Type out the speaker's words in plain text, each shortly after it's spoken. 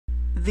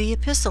The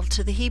Epistle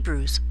to the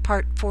Hebrews,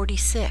 Part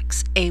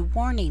 46, A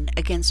Warning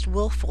Against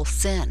Willful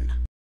Sin.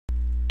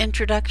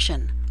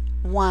 Introduction.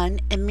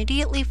 1.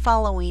 Immediately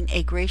following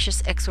a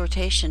gracious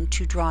exhortation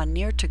to draw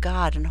near to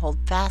God and hold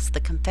fast the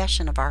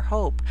confession of our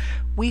hope,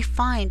 we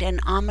find an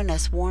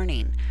ominous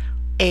warning.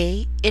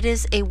 A. It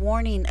is a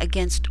warning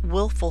against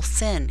willful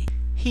sin.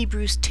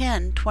 Hebrews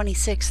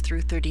 10:26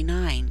 through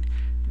 39.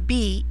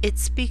 B. It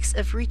speaks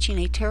of reaching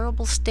a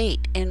terrible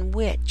state in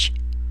which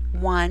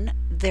 1.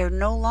 There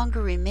no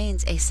longer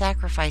remains a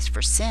sacrifice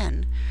for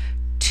sin.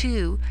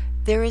 2.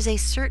 There is a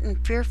certain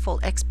fearful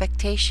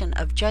expectation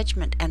of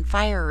judgment and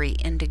fiery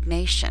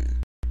indignation.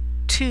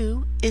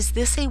 2. Is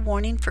this a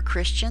warning for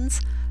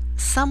Christians?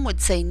 Some would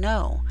say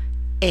no.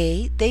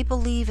 A. They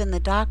believe in the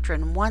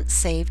doctrine once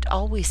saved,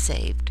 always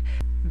saved.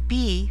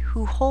 B.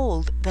 Who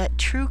hold that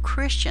true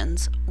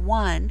Christians,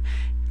 1.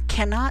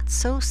 Cannot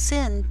so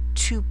sin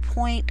to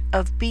point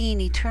of being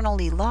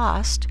eternally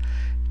lost.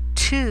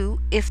 2.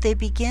 If they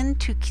begin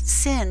to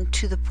sin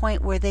to the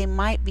point where they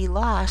might be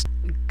lost,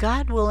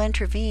 God will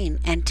intervene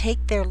and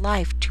take their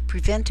life to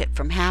prevent it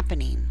from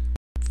happening.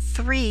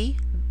 3.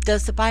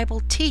 Does the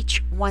Bible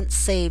teach once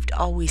saved,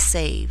 always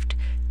saved?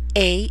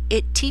 A.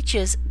 It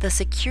teaches the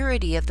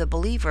security of the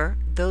believer.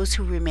 Those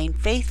who remain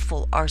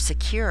faithful are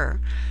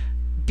secure.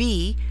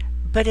 B.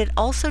 But it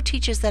also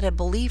teaches that a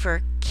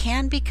believer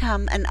can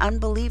become an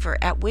unbeliever,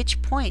 at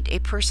which point a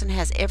person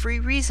has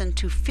every reason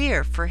to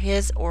fear for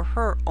his or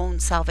her own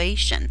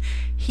salvation.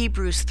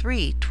 Hebrews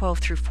 3:12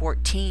 through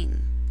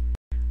 14.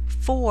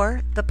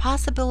 4. The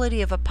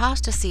possibility of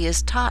apostasy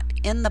is taught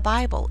in the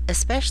Bible,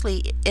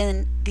 especially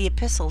in the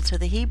Epistle to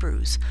the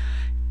Hebrews.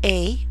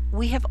 A.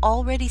 We have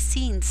already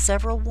seen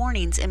several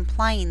warnings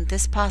implying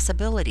this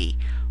possibility.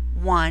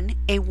 1.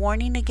 A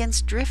warning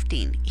against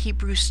drifting,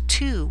 Hebrews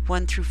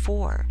 2:1 through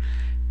 4.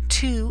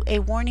 2. A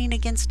warning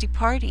against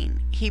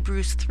departing,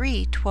 Hebrews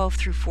 3:12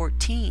 through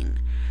 14.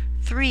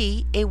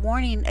 3. A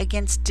warning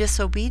against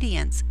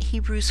disobedience,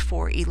 Hebrews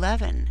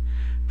 4:11.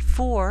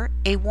 4.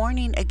 A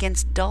warning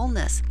against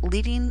dullness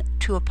leading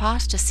to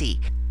apostasy,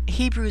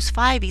 Hebrews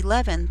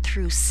 5:11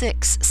 through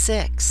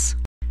 6:6.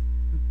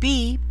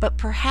 B. But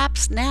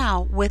perhaps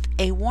now, with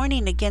a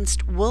warning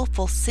against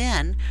willful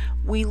sin,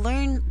 we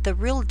learn the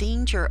real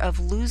danger of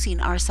losing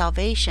our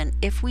salvation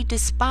if we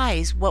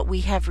despise what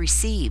we have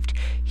received.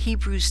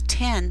 Hebrews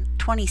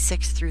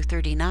 10:26 through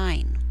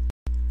 39.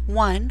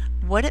 1.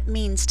 What it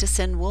means to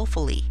sin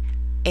willfully.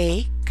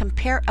 A.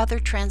 Compare other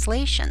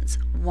translations.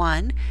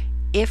 1.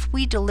 If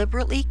we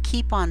deliberately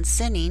keep on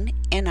sinning,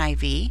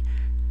 NIV.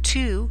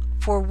 2.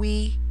 For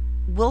we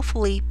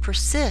willfully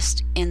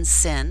persist in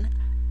sin,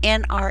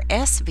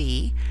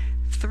 NRSV.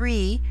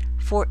 3.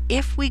 For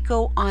if we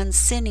go on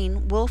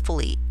sinning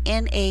willfully,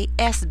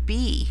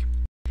 NASB.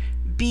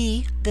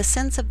 B. The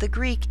sense of the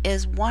Greek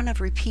is one of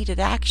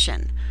repeated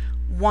action.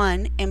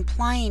 1.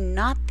 Implying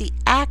not the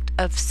act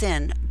of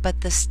sin,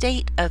 but the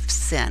state of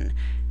sin.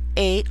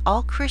 A.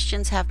 All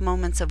Christians have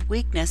moments of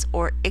weakness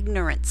or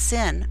ignorant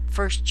sin,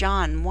 1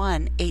 John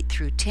 1:8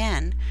 through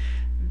 10.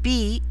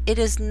 B. It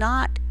is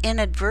not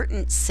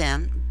inadvertent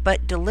sin,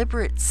 but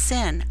deliberate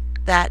sin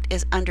that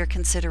is under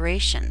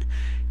consideration.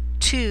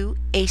 2.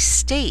 A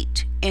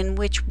state in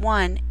which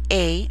one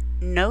A.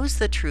 knows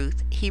the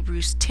truth,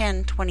 Hebrews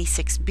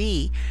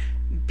 10:26b,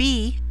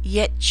 B.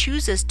 yet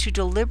chooses to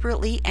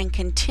deliberately and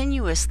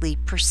continuously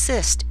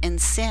persist in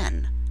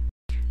sin.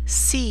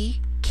 C.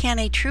 Can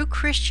a true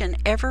Christian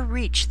ever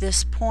reach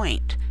this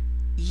point?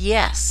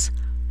 Yes.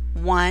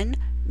 1.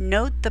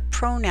 Note the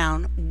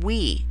pronoun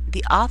we.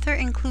 The author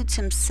includes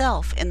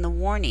himself in the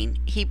warning,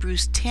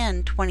 Hebrews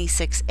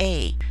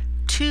 10:26a.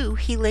 2.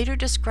 He later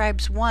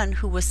describes one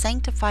who was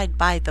sanctified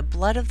by the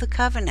blood of the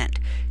covenant,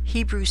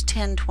 Hebrews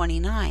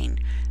 10:29.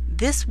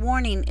 This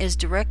warning is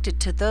directed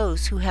to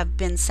those who have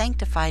been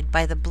sanctified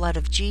by the blood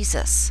of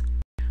Jesus.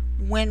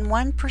 When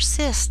one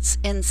persists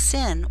in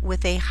sin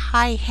with a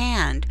high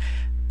hand,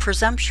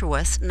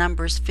 presumptuous,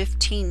 Numbers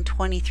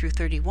 15:20 through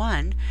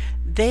 31,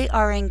 they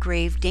are in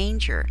grave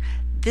danger.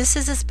 This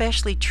is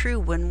especially true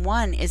when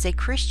one is a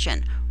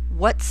Christian.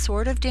 What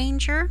sort of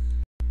danger?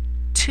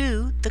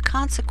 2. The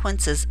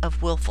consequences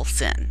of willful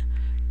sin.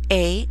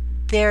 A.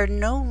 There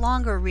no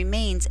longer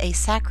remains a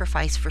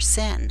sacrifice for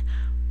sin.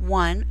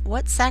 1.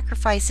 What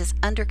sacrifice is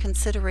under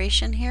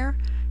consideration here?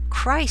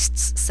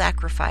 Christ's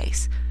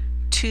sacrifice.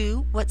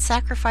 2. What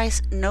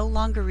sacrifice no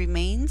longer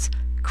remains?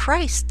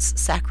 Christ's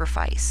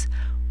sacrifice.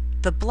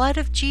 The blood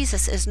of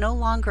Jesus is no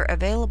longer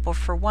available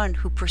for one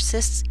who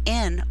persists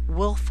in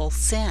willful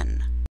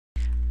sin.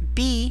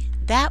 B.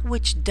 That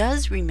which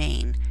does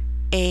remain.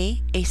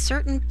 A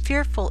certain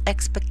fearful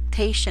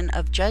expectation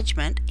of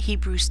judgment,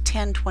 Hebrews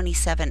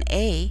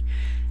 10:27a.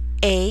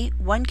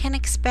 One can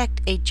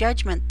expect a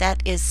judgment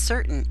that is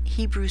certain,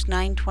 Hebrews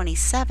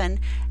 9:27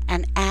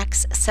 and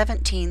Acts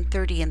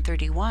 17:30 and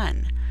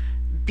 31.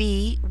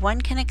 B.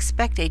 One can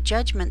expect a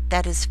judgment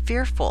that is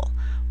fearful.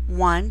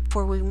 1.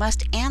 For we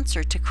must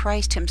answer to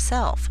Christ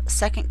himself,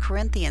 2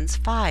 Corinthians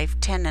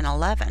 5:10 and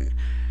 11.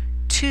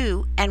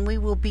 2. And we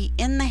will be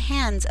in the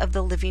hands of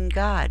the living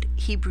God.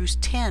 Hebrews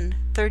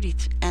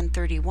 10:30 and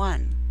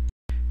 31.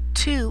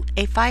 2.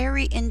 A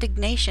fiery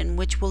indignation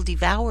which will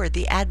devour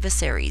the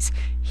adversaries.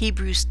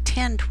 Hebrews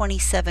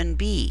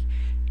 10:27b.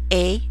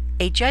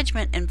 A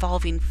judgment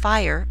involving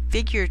fire,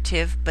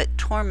 figurative but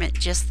torment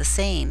just the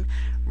same.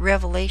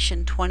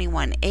 Revelation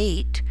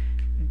 21:8.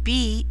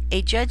 B.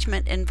 A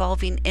judgment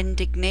involving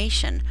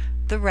indignation,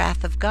 the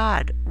wrath of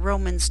God.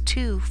 Romans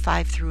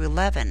 2:5 through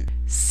 11.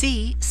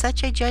 C.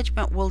 Such a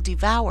judgment will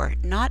devour,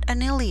 not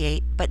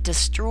annihilate, but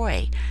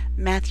destroy.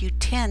 Matthew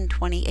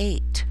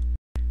 10:28.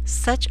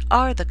 Such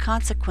are the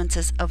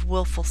consequences of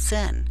willful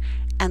sin,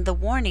 and the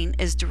warning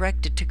is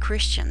directed to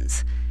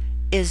Christians.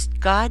 Is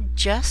God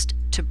just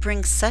to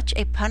bring such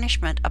a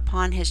punishment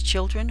upon his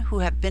children who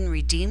have been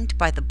redeemed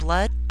by the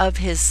blood of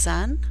his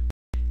Son?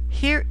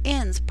 Here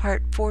ends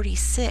part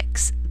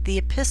 46, the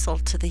Epistle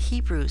to the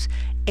Hebrews,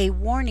 a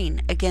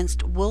warning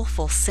against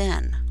willful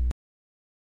sin.